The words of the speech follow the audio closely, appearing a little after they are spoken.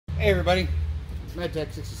Hey everybody, it's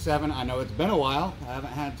MedTech67. I know it's been a while. I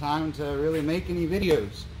haven't had time to really make any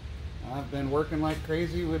videos. I've been working like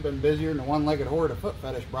crazy. We've been busier than a one-legged whore at a foot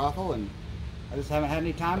fetish brothel, and I just haven't had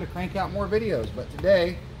any time to crank out more videos. But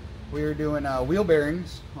today, we are doing wheel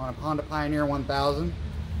bearings on a Honda Pioneer 1000.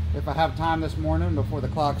 If I have time this morning before the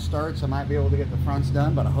clock starts, I might be able to get the fronts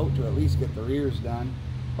done, but I hope to at least get the rears done.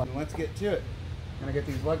 But let's get to it. I'm gonna get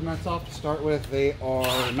these lug nuts off to start with. They are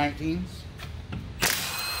 19s.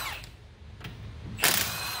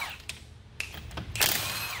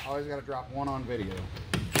 Always got to drop one on video.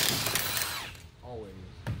 Always.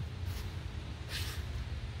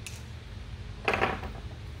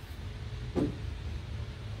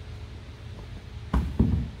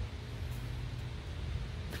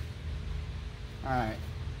 Alright,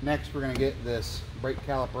 next we're going to get this brake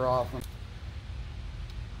caliper off.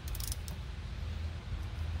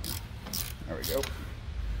 There we go.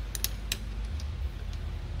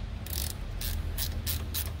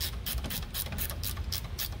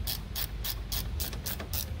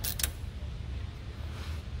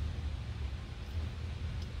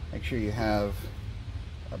 Make sure you have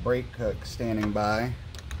a brake hook standing by.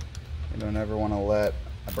 You don't ever want to let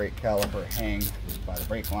a brake caliper hang by the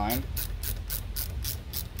brake line. It's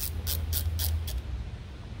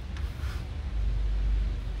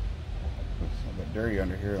a bit dirty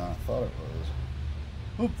under here than I thought it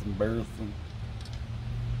was. Oops, embarrassing.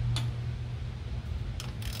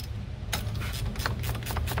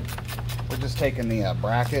 We're just taking the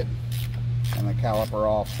bracket and the caliper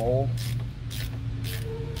off whole.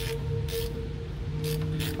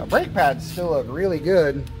 Brake pads still look really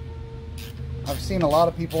good. I've seen a lot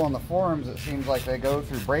of people on the forums, it seems like they go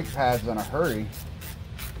through brake pads in a hurry.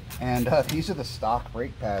 And these are the stock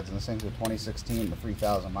brake pads, and this thing's a 2016 with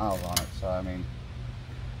 3,000 miles on it. So, I mean,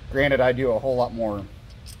 granted, I do a whole lot more,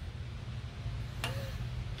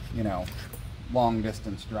 you know, long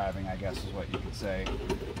distance driving, I guess is what you could say,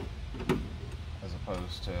 as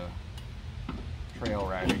opposed to trail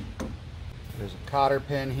riding. There's a cotter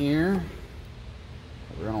pin here.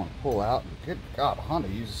 We're going to want to pull out. Good God, Honda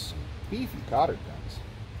uses some beefy cotter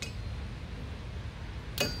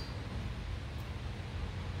pins.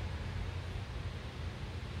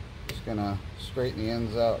 Just going to straighten the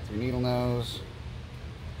ends out through needle nose.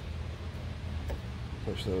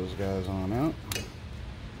 Push those guys on out.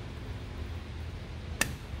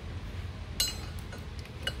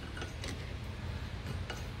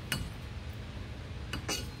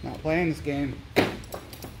 Not playing this game.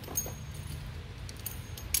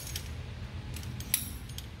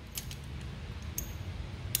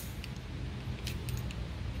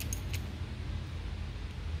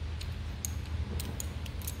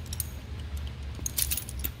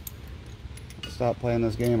 Stopped playing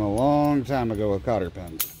this game a long time ago with cotter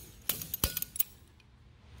pins.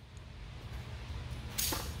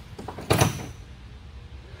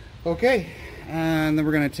 Okay, and then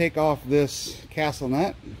we're going to take off this castle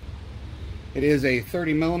nut. It is a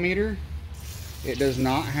 30 millimeter. It does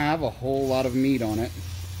not have a whole lot of meat on it,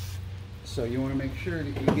 so you want to make sure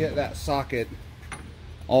that you get that socket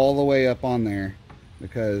all the way up on there,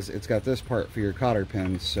 because it's got this part for your cotter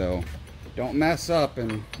pins. So don't mess up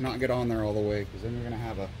and not get on there all the way, because then you're going to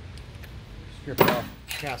have a stripped off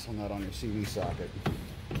castle nut on your CV socket.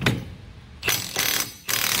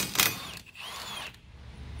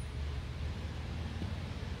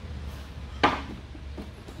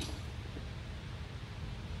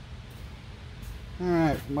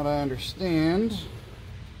 Alright, from what I understand,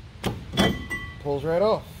 it pulls right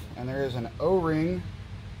off. And there is an O-ring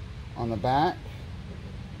on the back.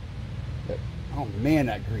 Oh man,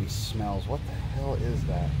 that grease smells. What the hell is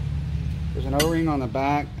that? There's an O-ring on the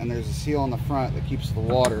back, and there's a seal on the front that keeps the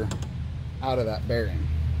water out of that bearing.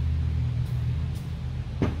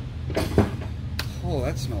 Oh,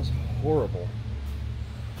 that smells horrible.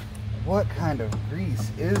 What kind of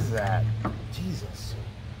grease is that? Jesus.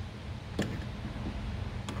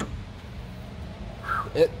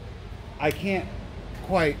 I can't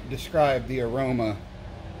quite describe the aroma.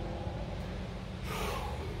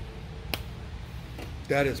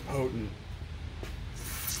 That is potent.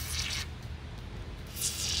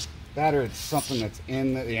 That or it's something that's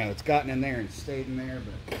in the, yeah, it's gotten in there and stayed in there,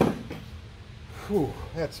 but whew,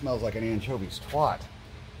 that smells like an anchovy's twat.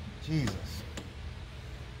 Jesus.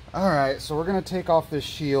 Alright, so we're going to take off this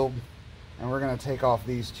shield, and we're going to take off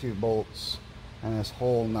these two bolts, and this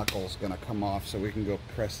whole knuckle's going to come off so we can go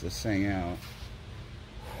press this thing out.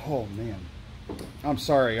 Oh man. I'm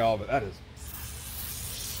sorry y'all, but that is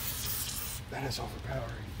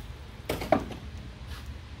overpowering.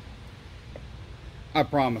 I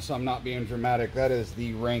promise I'm not being dramatic. That is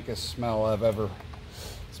the rankest smell I've ever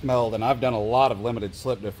smelled, and I've done a lot of limited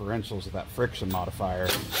slip differentials with that friction modifier,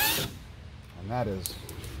 and that is,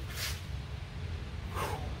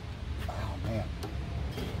 oh man.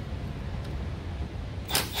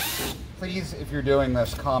 Please, if you're doing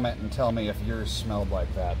this, comment and tell me if yours smelled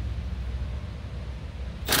like that.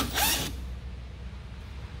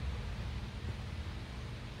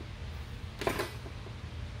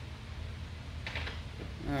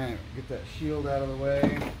 Alright, get that shield out of the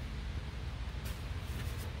way.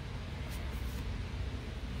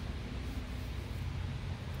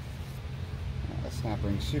 That snap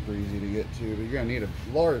ring's super easy to get to, but you're going to need a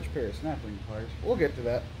large pair of snap ring pliers. We'll get to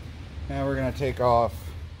that. Now we're going to take off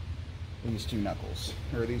these two knuckles,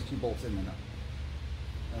 or these two bolts in the knuckle.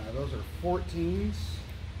 Those are 14s.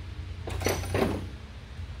 You're going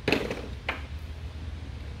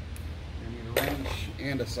to need a wrench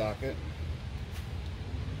and a socket.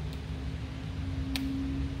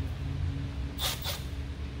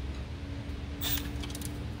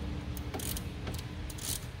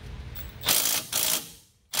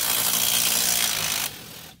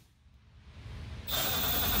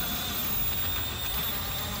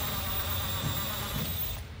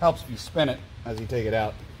 Helps if you spin it as you take it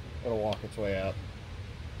out. It'll walk its way out.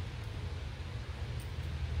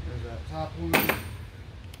 There's that top one.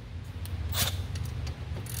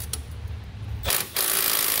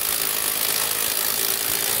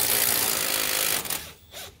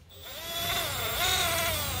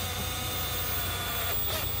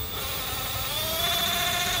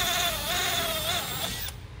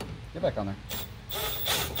 Get back on there.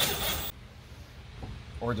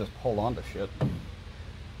 Or just hold on to shit.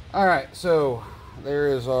 Alright, so there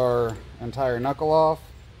is our entire knuckle off.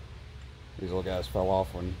 These little guys fell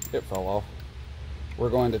off when it fell off. We're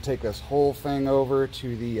going to take this whole thing over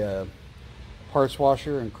to the parts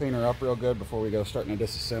washer and clean her up real good before we go starting to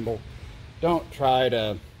disassemble. Don't try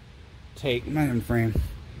to take,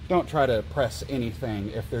 don't try to press anything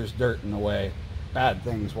if there's dirt in the way. Bad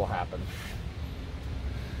things will happen.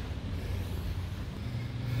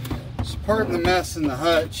 So pardon the mess in the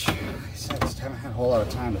hutch. I just haven't had a whole lot of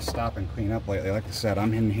time to stop and clean up lately. Like I said,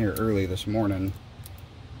 I'm in here early this morning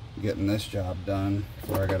getting this job done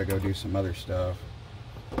before I got to go do some other stuff.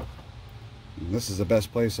 And this is the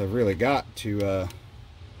best place I've really got to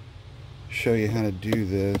show you how to do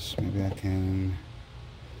this. Maybe I can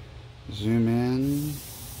zoom in,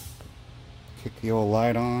 kick the old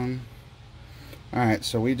light on. Alright,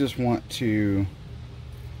 so we just want to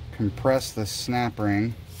compress the snap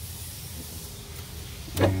ring.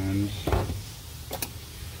 And you're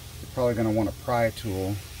probably going to want a pry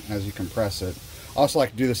tool as you compress it. I also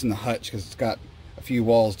like to do this in the hutch because it's got a few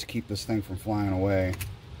walls to keep this thing from flying away.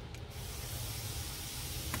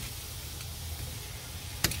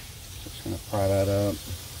 Just going to pry that up.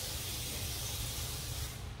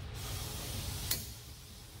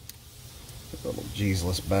 Little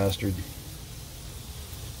Jesus bastard.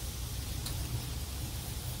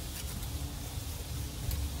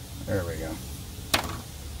 There we go.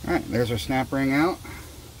 Alright, there's our snap ring out.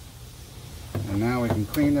 And now we can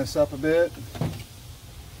clean this up a bit.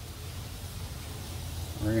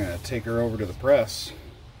 We're going to take her over to the press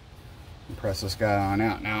and press this guy on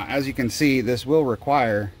out. Now, as you can see, this will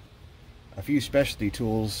require a few specialty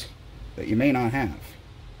tools that you may not have.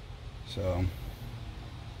 So,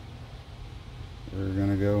 we're going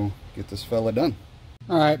to go get this fella done.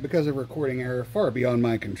 Alright, because of recording error far beyond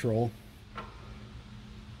my control,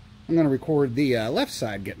 I'm going to record the left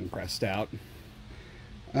side getting pressed out.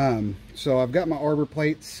 So I've got my arbor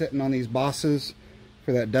plates sitting on these bosses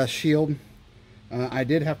for that dust shield. I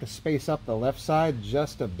did have to space up the left side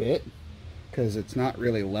just a bit because it's not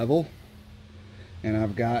really level. And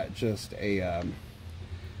I've got just a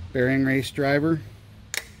bearing race driver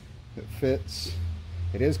that fits.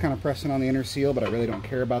 It is kind of pressing on the inner seal, but I really don't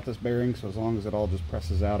care about this bearing, so as long as it all just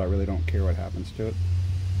presses out, I really don't care what happens to it.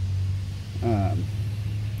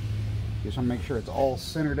 Just want to make sure it's all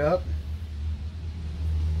centered up.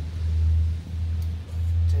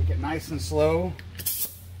 Take it nice and slow.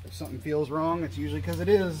 If something feels wrong, it's usually because it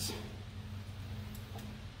is.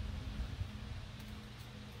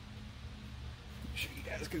 Make sure you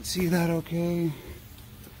guys can see that okay.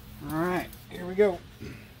 Alright, here we go.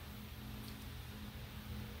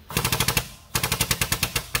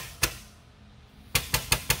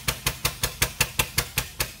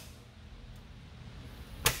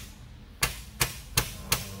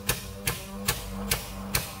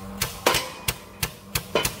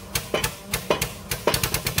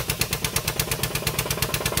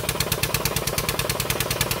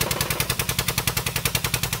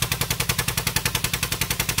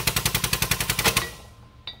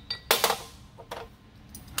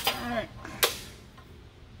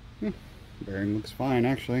 Bearing looks fine,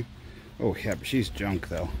 actually. Oh yeah, but she's junk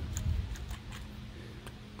though.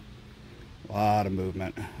 A lot of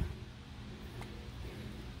movement.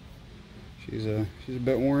 She's a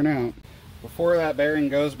bit worn out. Before that bearing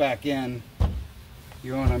goes back in,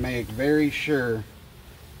 you want to make very sure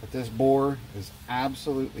that this bore is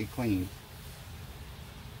absolutely clean.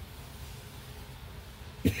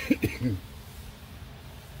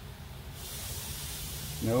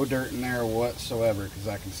 No dirt in there whatsoever, because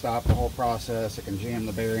that can stop the whole process. It can jam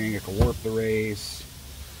the bearing, it can warp the race.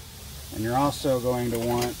 And you're also going to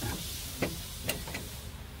want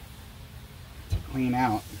to clean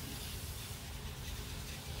out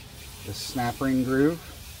this snap ring groove.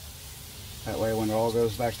 That way when it all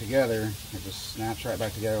goes back together, it just snaps right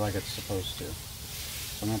back together like it's supposed to.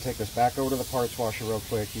 So I'm going to take this back over to the parts washer real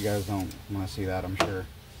quick. You guys don't want to see that, I'm sure.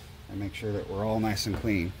 And make sure that we're all nice and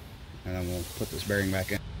clean. And then we'll put this bearing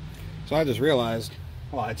back in. So I just realized,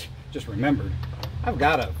 well, I just remembered, I've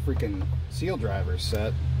got a freaking seal driver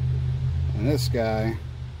set. And this guy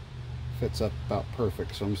fits up about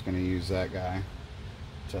perfect. So I'm just going to use that guy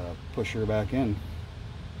to push her back in.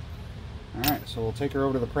 Alright, so we'll take her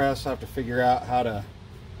over to the press. I have to figure out how to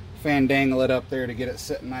fandangle it up there to get it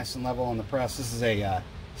sitting nice and level on the press. This is a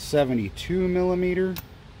 72 millimeter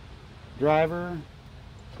driver.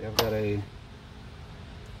 See, I've got a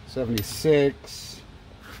 76,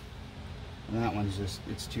 and that one's just,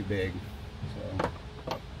 it's too big. So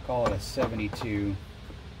call it a 72.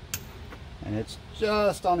 And it's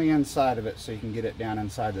just on the inside of it, so you can get it down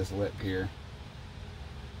inside this lip here.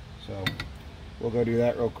 So we'll go do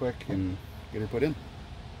that real quick and get her put in.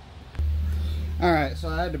 Alright, so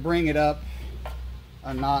I had to bring it up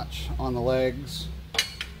a notch on the legs.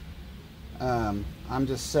 I'm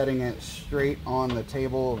just setting it straight on the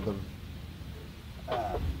table of the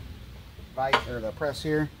the press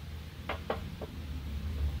here. The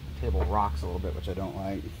table rocks a little bit, which I don't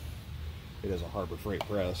like. It is a Harbor Freight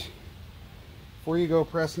press. Before you go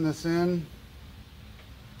pressing this in,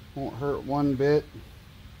 won't hurt one bit.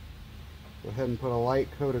 Go ahead and put a light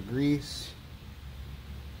coat of grease.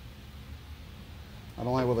 Not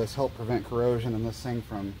only will this help prevent corrosion and this thing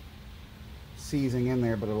from seizing in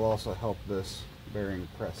there, but it'll also help this bearing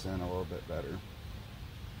press in a little bit better.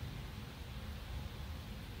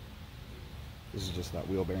 This is just that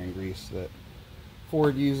wheel bearing grease that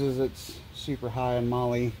Ford uses. It's super high in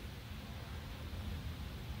moly.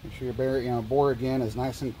 Make sure your bearing, bore again is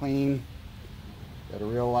nice and clean. Got a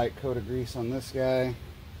real light coat of grease on this guy.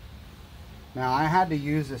 Now I had to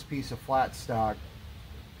use this piece of flat stock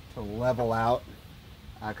to level out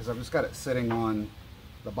because I've just got it sitting on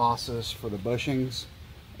the bosses for the bushings,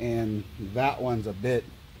 and that one's a bit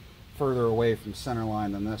further away from center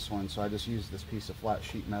line than this one, so I just used this piece of flat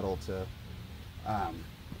sheet metal to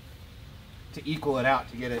equal it out,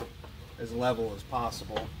 to get it as level as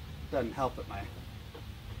possible. Doesn't help that my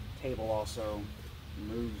table also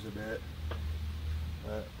moves a bit,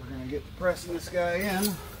 but we're going to get to pressing this guy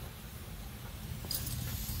in.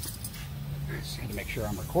 I just had to make sure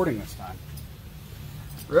I'm recording this time.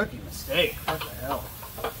 Rookie mistake. What the hell?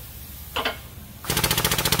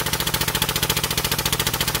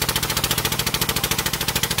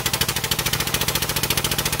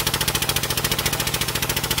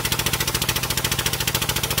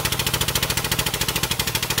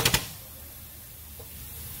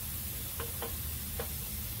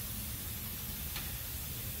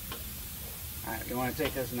 Alright, you want to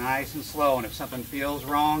take this nice and slow, and if something feels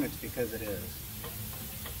wrong, it's because it is.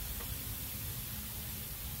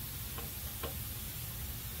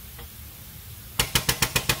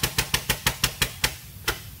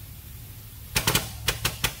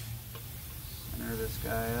 Center this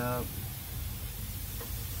guy up.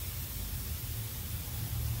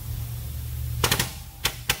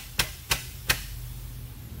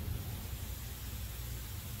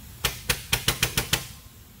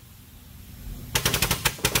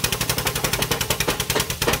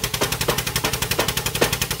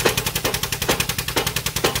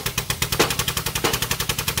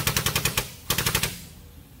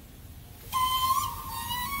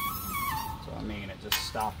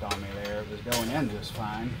 Stopped on me there. It was going in just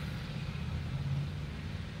fine.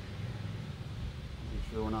 Make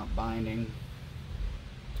sure we're not binding.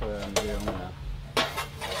 That's what I'm doing. I'm gonna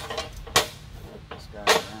flip this guy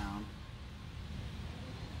around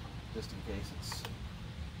just in case it's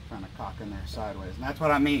trying to cock in there sideways. And that's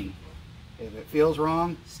what I mean. If it feels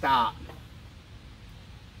wrong, stop.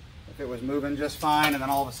 If it was moving just fine and then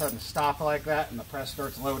all of a sudden stop like that and the press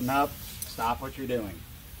starts loading up, stop what you're doing.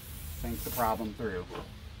 Think the problem through.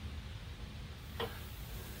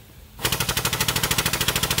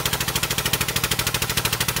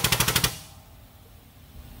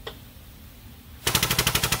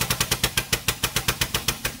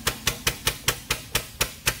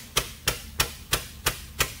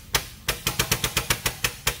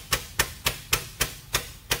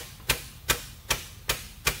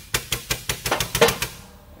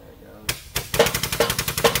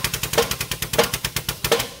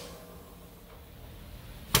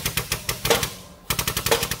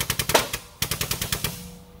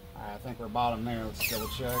 think we're bottom there. Let's double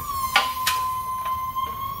check.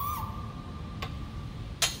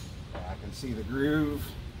 Yeah, I can see the groove.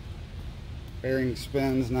 Bearing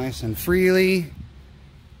spins nice and freely.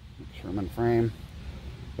 Make sure I'm in frame.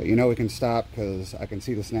 But you know we can stop because I can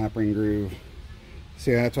see the snap ring groove.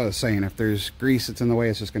 See, that's what I was saying. If there's grease that's in the way,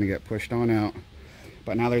 it's just going to get pushed on out.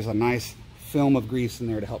 But now there's a nice film of grease in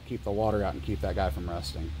there to help keep the water out and keep that guy from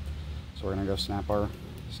rusting. So we're going to go snap our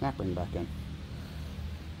snap ring back in.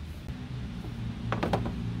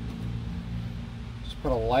 Just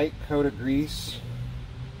put a light coat of grease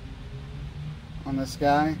on this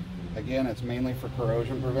guy. Again, it's mainly for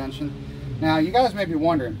corrosion prevention. Now, you guys may be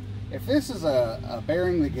wondering, if this is a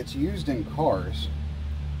bearing that gets used in cars,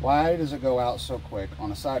 why does it go out so quick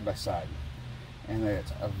on a side-by-side? And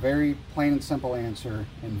it's a very plain and simple answer: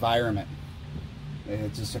 environment.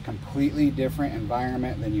 It's just a completely different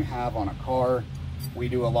environment than you have on a car. We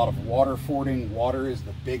do a lot of water fording. Water is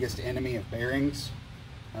the biggest enemy of bearings.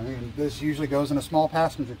 I mean, this usually goes in a small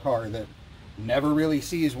passenger car that never really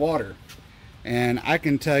sees water. And I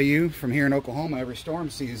can tell you from here in Oklahoma, every storm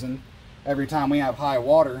season, every time we have high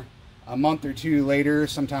water, a month or two later,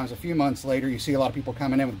 sometimes a few months later, you see a lot of people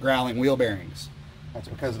coming in with growling wheel bearings. That's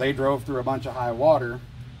because they drove through a bunch of high water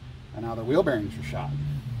and now their wheel bearings are shot.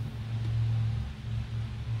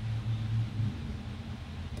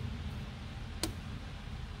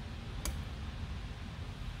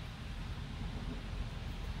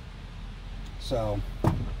 So,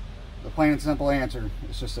 the plain and simple answer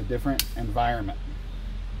is just a different environment.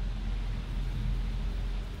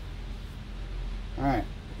 Alright,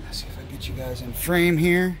 let's see if I can get you guys in frame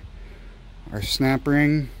here. Our snap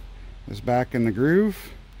ring is back in the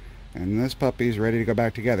groove, and this puppy's ready to go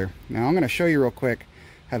back together. Now I'm going to show you real quick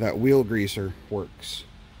how that wheel greaser works.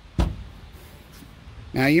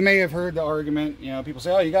 Now you may have heard the argument, you know, people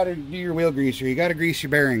say, oh, you got to do your wheel greaser, you got to grease your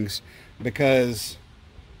bearings because,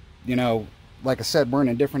 you know, like I said, we're in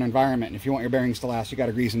a different environment, and if you want your bearings to last, you got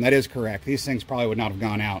to grease them. That is correct. These things probably would not have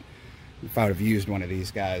gone out if I would have used one of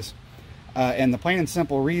these guys. And the plain and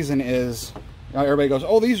simple reason is, everybody goes,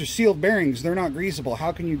 oh, these are sealed bearings, they're not greasable.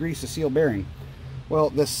 How can you grease a sealed bearing?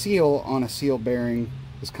 Well, the seal on a sealed bearing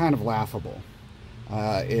is kind of laughable.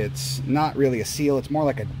 It's not really a seal, it's more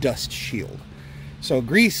like a dust shield. So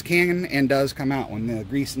grease can and does come out. When the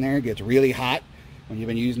grease in there gets really hot, when you've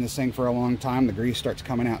been using this thing for a long time, the grease starts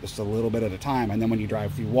coming out just a little bit at a time. And then when you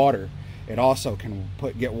drive through water, it also can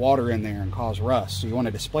get water in there and cause rust. So you want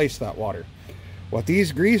to displace that water. What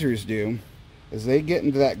these greasers do is they get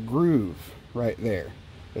into that groove right there.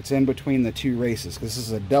 It's in between the two races. This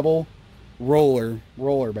is a double roller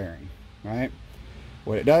bearing, right?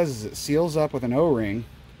 What it does is it seals up with an O-ring.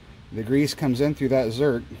 The grease comes in through that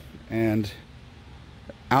zert and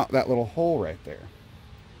out that little hole right there.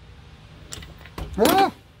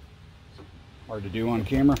 Ah! Hard to do on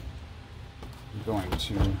camera. I'm going to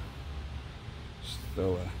just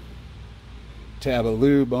throw a tab of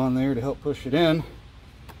lube on there to help push it in.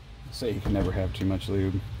 Say you can never have too much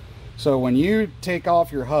lube. So when you take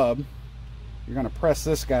off your hub, you're going to press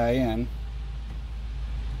this guy in.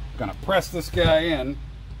 Going to press this guy in.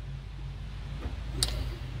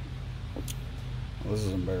 Well, this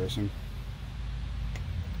is embarrassing.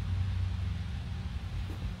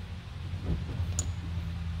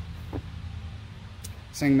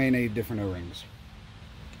 This thing may need different O-rings.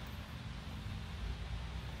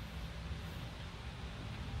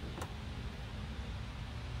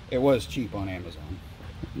 It was cheap on Amazon.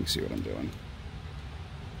 You can see what I'm doing.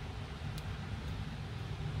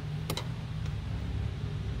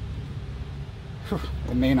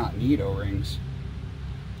 It may not need O-rings.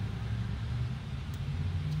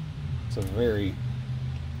 It's a very,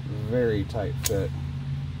 very tight fit.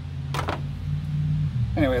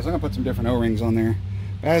 Anyways, I'm going to put some different O-rings on there.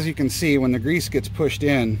 As you can see, when the grease gets pushed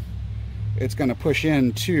in, it's going to push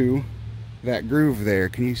into that groove there.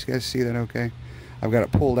 Can you guys see that okay? I've got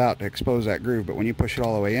it pulled out to expose that groove, but when you push it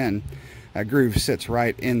all the way in, that groove sits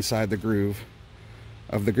right inside the groove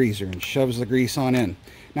of the greaser and shoves the grease on in.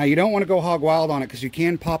 Now you don't want to go hog wild on it because you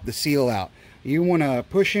can pop the seal out. You want to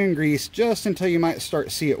push in grease just until you might start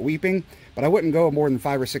to see it weeping, but I wouldn't go more than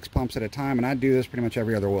 5 or 6 pumps at a time, and I'd do this pretty much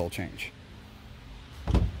every other oil change.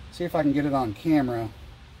 See if I can get it on camera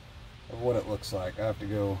of what it looks like. I have to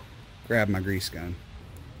go grab my grease gun.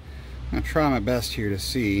 I'm going to try my best here to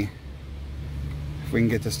see if we can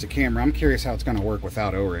get this to camera. I'm curious how it's going to work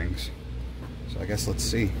without O-rings. So I guess let's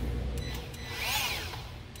see.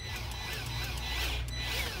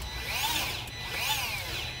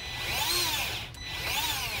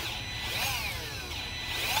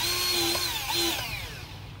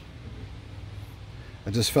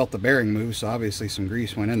 I just felt the bearing move, so obviously some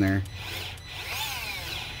grease went in there.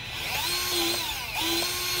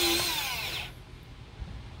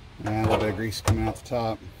 And a little bit of grease coming out the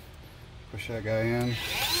top. Push that guy in.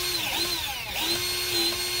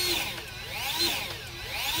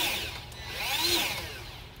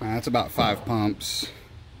 That's about 5 pumps.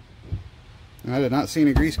 I did not see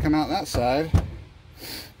any grease come out that side.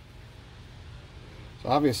 So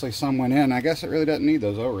obviously some went in. I guess it really doesn't need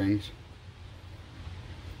those O-rings.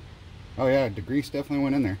 Oh yeah, the grease definitely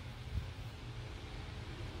went in there.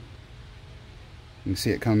 You can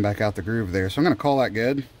see it coming back out the groove there. So I'm going to call that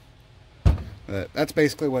good. But that's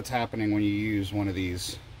basically what's happening when you use one of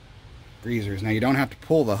these greasers. Now you don't have to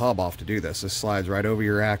pull the hub off to do this. This slides right over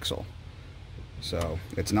your axle. So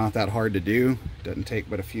it's not that hard to do. It doesn't take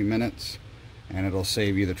but a few minutes. And it'll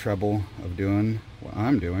save you the trouble of doing what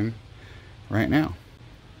I'm doing right now.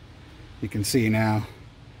 You can see now,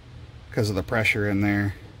 because of the pressure in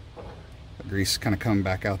there, the grease kind of coming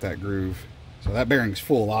back out that groove. So that bearing's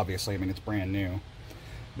full, obviously. I mean, it's brand new.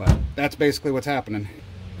 But that's basically what's happening.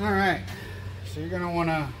 All right, so you're gonna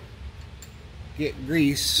wanna get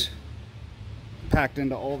grease packed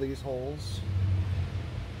into all these holes.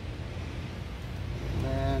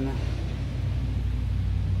 Then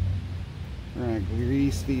we're gonna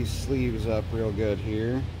grease these sleeves up real good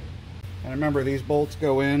here. And remember, these bolts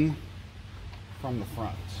go in from the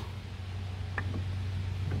front.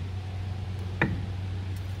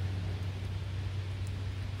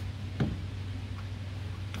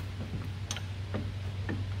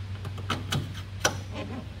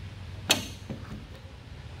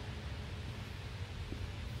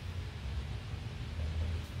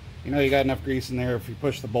 You know you got enough grease in there. If you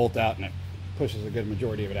push the bolt out and it pushes a good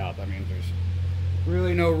majority of it out, that means there's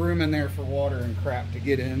really no room in there for water and crap to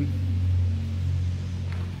get in.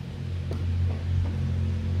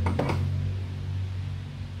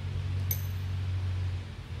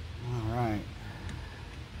 Alright.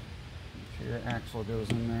 Make sure your axle goes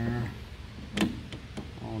in there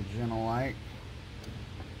all gentle-like.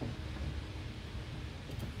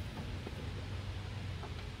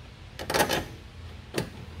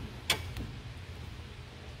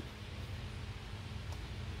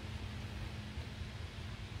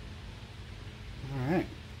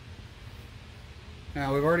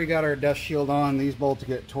 Now we've already got our dust shield on. These bolts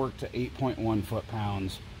get torqued to 8.1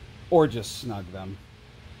 foot-pounds, or just snug them.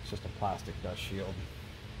 It's just a plastic dust shield.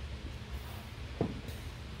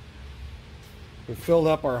 We've filled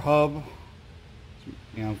up our hub.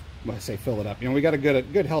 You know, when I say fill it up, you know, we got a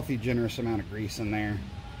good, healthy, generous amount of grease in there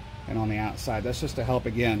and on the outside. That's just to help,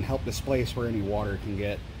 again, help displace where any water can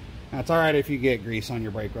get. Now, it's all right if you get grease on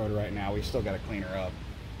your brake rotor right now. We still got to clean her up,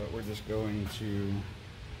 but we're just going to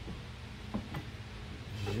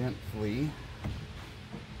gently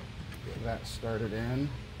get that started in,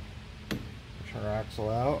 push our axle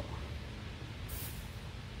out,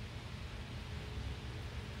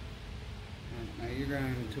 and now you're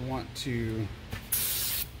going to want to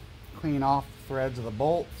clean off the threads of the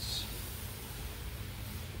bolts.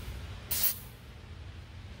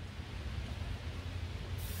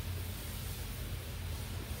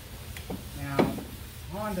 Now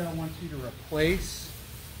Honda wants you to replace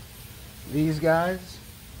these guys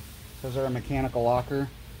because they're a mechanical locker.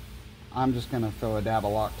 I'm just going to throw a dab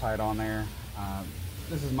of Loctite on there.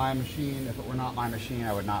 This is my machine. If it were not my machine,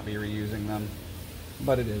 I would not be reusing them,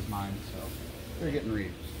 but it is mine, so they're getting reused.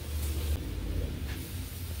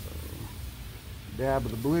 So, dab of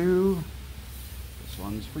the blue. This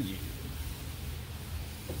one's for you.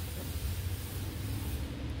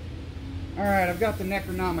 All right, I've got the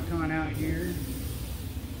Necronomicon out here.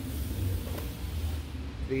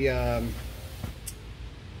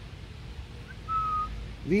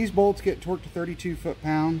 These bolts get torqued to 32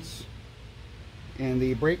 foot-pounds, and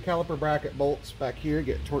the brake caliper bracket bolts back here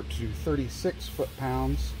get torqued to 36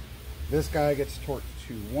 foot-pounds. This guy gets torqued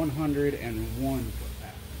to 101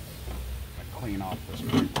 foot-pounds. I clean off this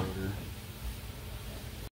brake rotor.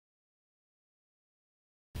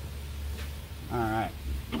 All right.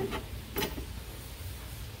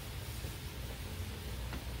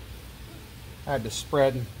 I had to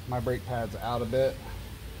spread my brake pads out a bit.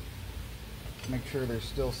 Make sure they're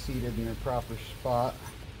still seated in their proper spot.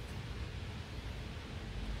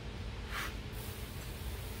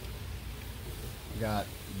 Got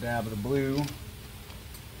a dab of the blue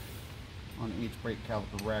on each brake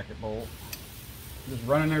caliper bracket bolt. Just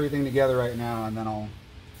running everything together right now, and then I'll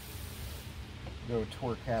go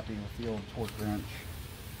torque happy with the old torque wrench.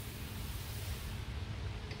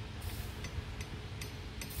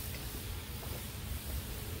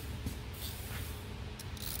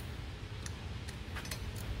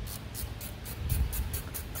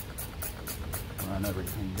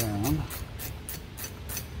 everything down.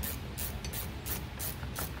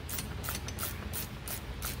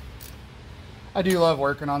 I do love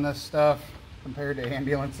working on this stuff compared to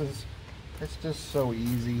ambulances. It's just so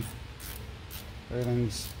easy. Everything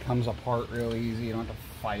comes apart real easy. You don't have to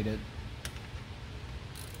fight it.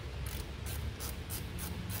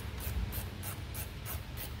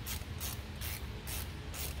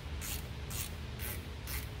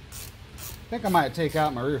 I think I might take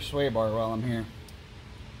out my rear sway bar while I'm here.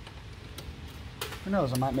 Who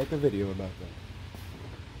knows, I might make a video about that.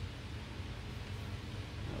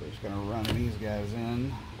 We're just going to run these guys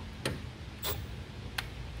in.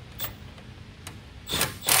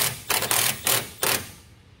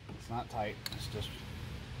 It's not tight, it's just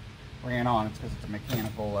ran on. It's because it's a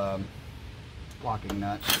mechanical locking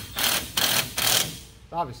nut. It's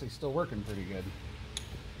obviously still working pretty good.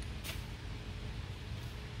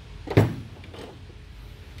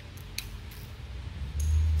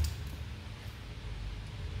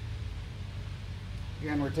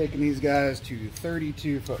 Again, we're taking these guys to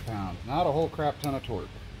 32 foot-pounds. Not a whole crap ton of torque.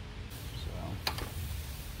 So,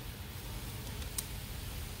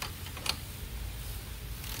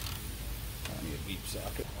 I need a deep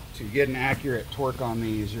socket. To get an accurate torque on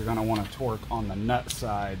these, you're going to want to torque on the nut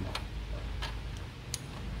side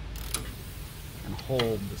and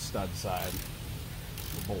hold the stud side,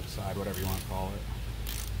 the bolt side, whatever you want to call it.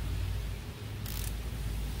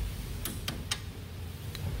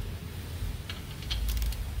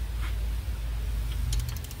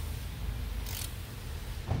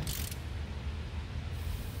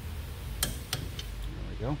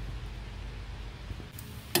 Go.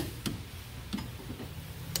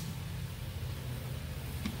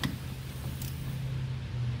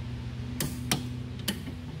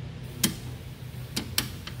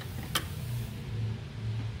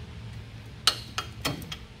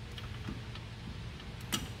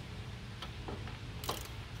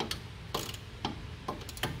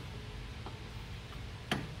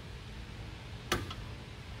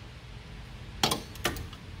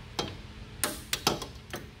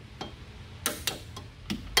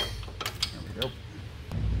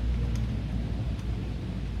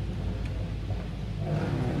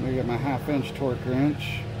 Get my 1/2-inch torque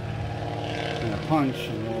wrench and a punch,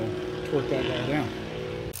 and we'll torque that guy down.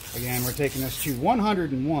 Again, we're taking this to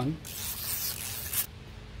 101.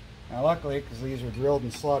 Now luckily, because these are drilled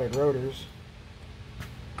and slotted rotors,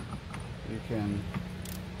 you can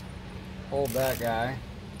hold that guy.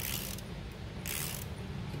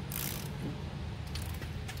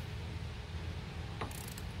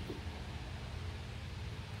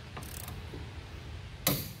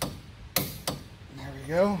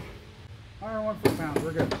 Go. 101 foot-pounds,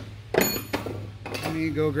 we're good. I need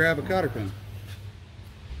to go grab a cotter pin.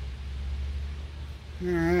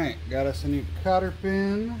 Alright, got us a new cotter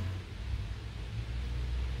pin.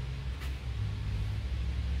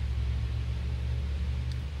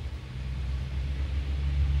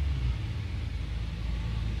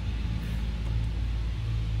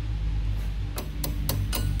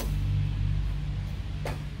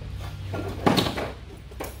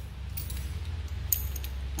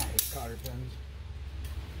 Cotter pins.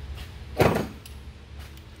 I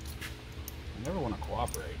never want to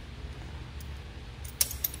cooperate.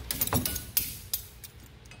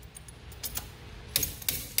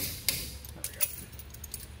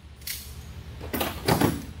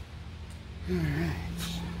 There we go. All right.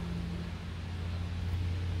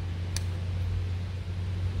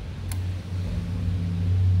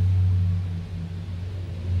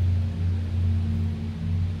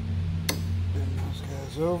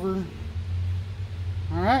 Over.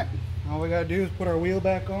 Alright, all we gotta do is put our wheel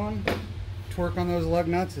back on. Torque on those lug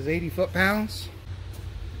nuts is 80 foot-pounds.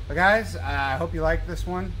 But guys, I hope you liked this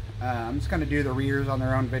one. I'm just gonna do the rears on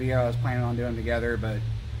their own video. I was planning on doing them together, but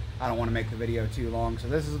I don't want to make the video too long. So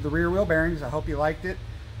this is the rear wheel bearings. I hope you liked it.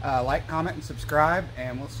 Like, comment, and subscribe,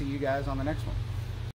 and we'll see you guys on the next one.